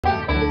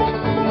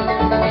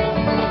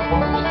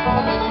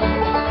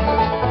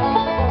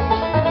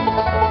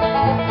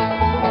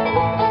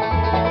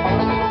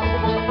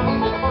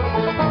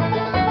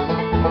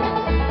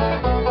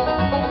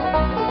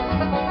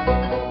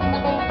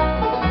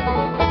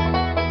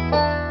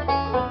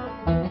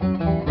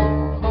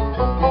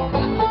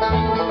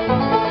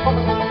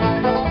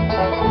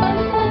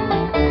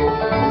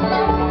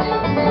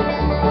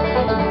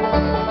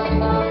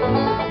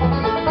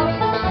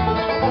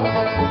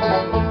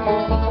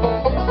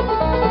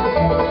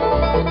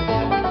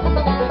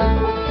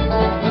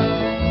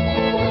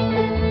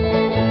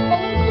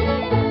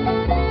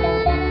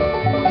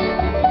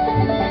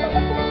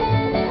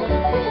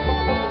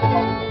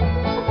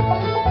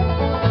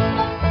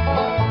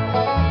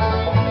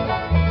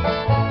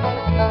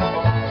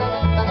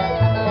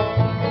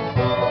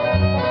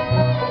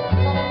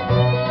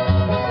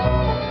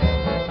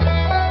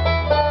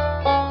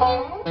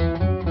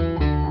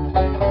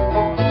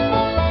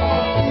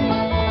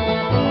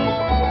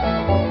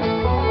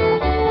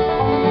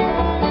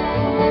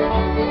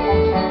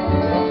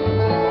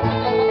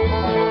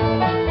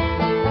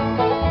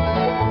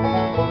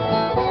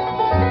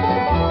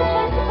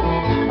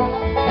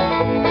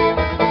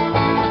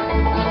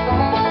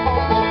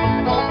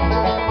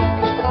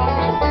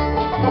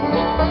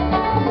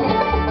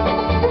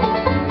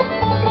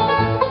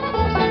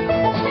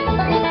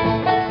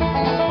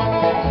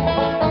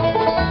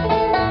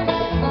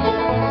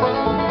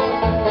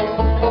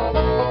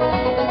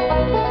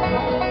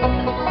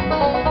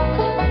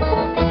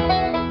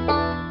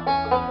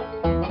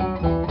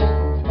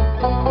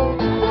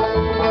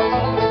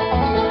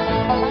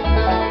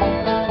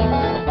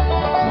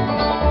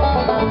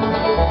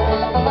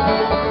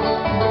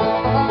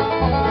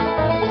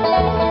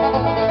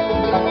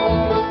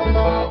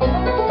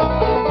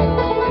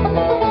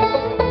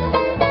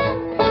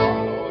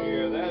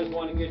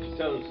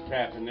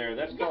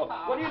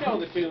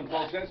tune,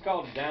 folks. That's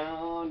called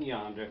Down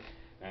Yonder.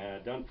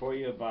 Done for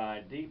you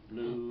by Deep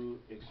Blue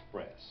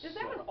Express. Is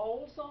that an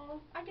old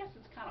song? I guess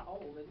it's kind of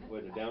old, isn't it?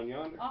 With the Down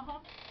Yonder? Uh-huh.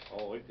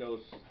 Oh, it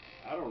goes,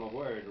 I don't know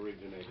where it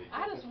originated.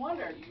 I just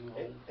wondered.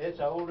 It's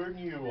older than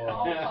you Oh,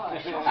 are.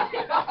 hush.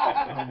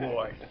 Oh,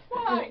 boy.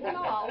 What?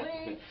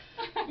 Golly.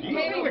 You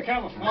see the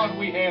kind of fun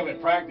we have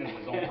at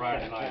practices on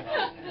Friday night.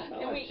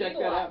 And we Check eat a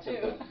that lot, out too.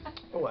 sometime.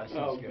 Oh, that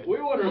sounds good.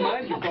 We want to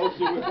remind you folks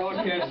that we're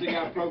broadcasting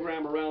our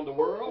program around the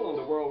world on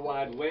the World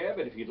Wide Web,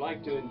 and if you'd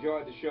like to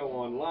enjoy the show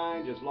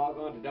online, just log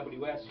on to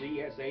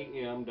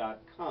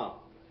Wsvsam.com.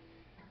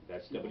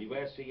 That's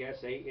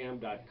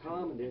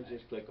Wsvsam.com, and then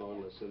just click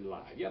on Listen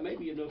Live. Yeah,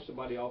 maybe you know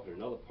somebody off in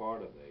another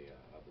part of the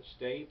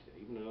state,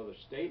 even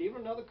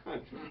another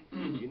country.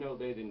 You know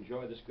they'd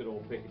enjoy this good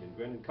old picking and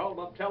grinning. Call them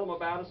up, tell them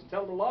about us, and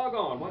tell them to log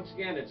on. Once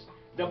again, it's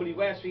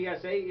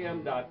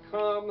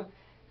Wsvsam.com,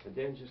 and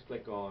then just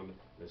click on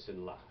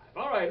Listen Live.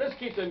 All right, let's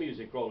keep the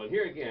music rolling.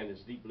 Here again is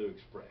Deep Blue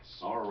Express.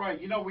 All right,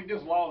 you know, we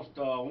just lost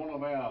one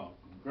of our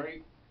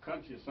great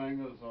country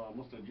singers,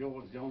 Mr.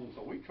 George Jones,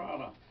 so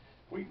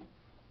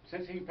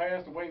since he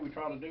passed away, we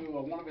try to do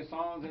one of his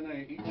songs in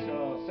each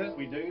set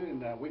we do,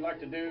 and we like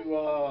to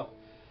do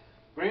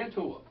Grand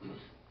Tour.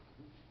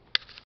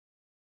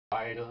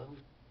 Right up,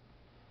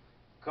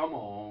 come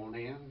on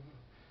in,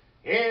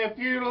 if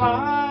you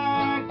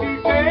like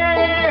to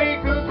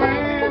take a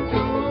grand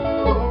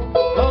tour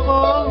of a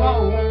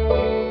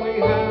lonely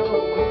house,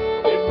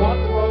 it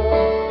once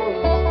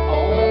was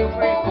on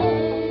sweet home.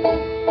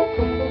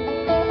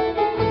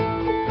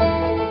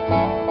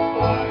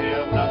 I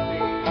have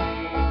nothing to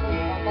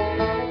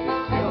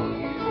tell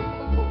you,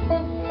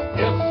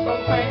 just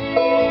some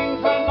things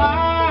I'd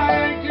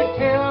like to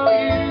tell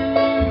you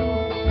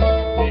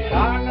that I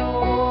know,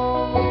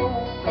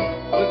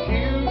 but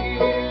you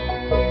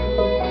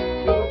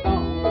to the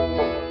bone.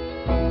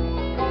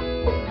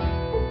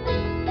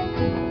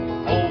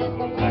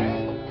 Over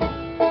there,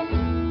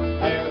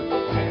 there's a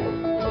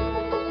tent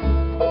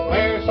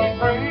where she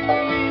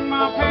brings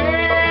my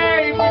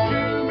paper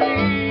to me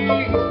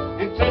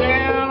and sit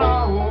down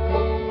on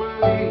my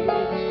knee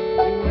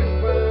and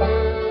whisper,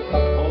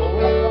 oh, I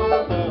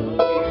love you.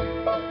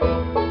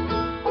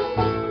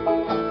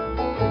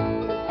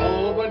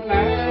 Oh, but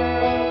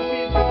now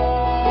she's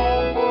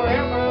gone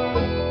forever.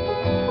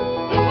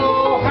 This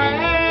old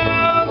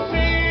house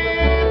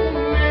will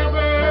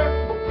never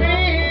be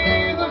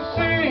the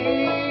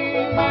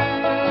same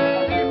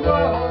as it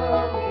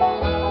was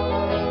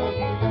without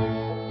you.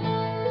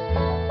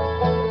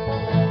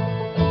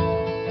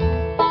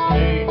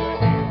 Stay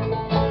ahead,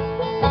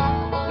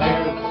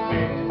 there's a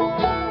bed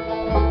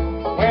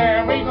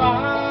where we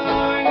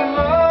lie in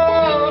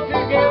love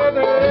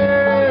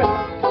together.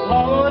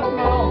 Lord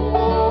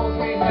knows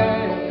we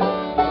had a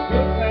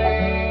good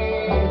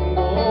thing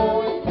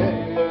going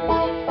there.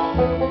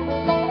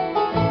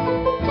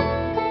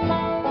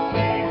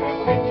 Lay her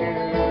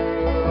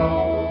picture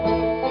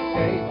on the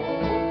table.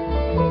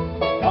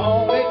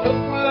 Don't it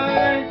look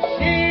like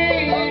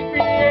she'd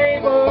be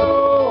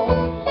able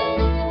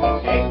to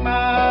take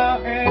my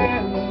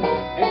hand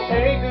and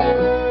say good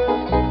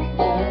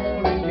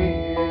morning,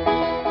 dear?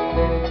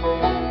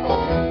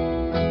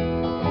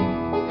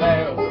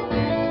 There's a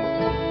ring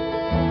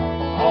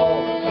all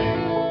the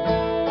same,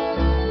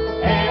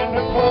 and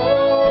the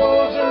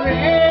clothes are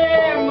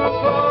in the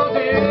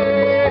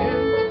closet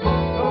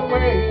the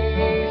way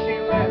she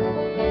left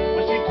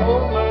when she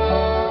tore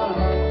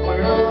my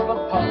world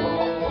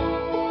apart.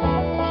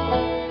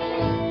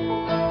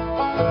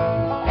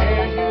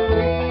 As you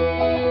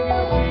leave,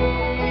 you see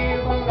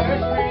the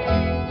nursery.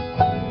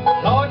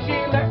 Lord, she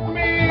left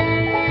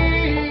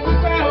me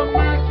without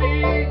mercy,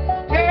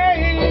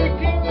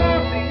 taking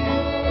nothing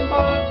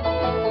but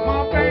my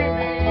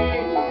baby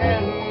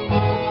and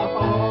my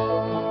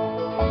heart.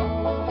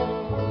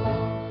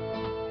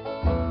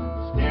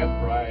 Step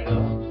right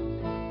up,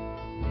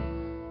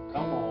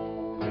 come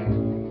on in.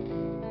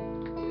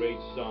 Great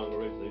song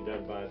originally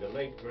done by the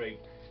late, great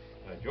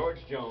George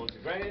Jones,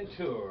 Grand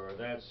Tour.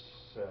 That's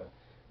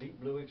Deep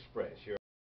Blue Express.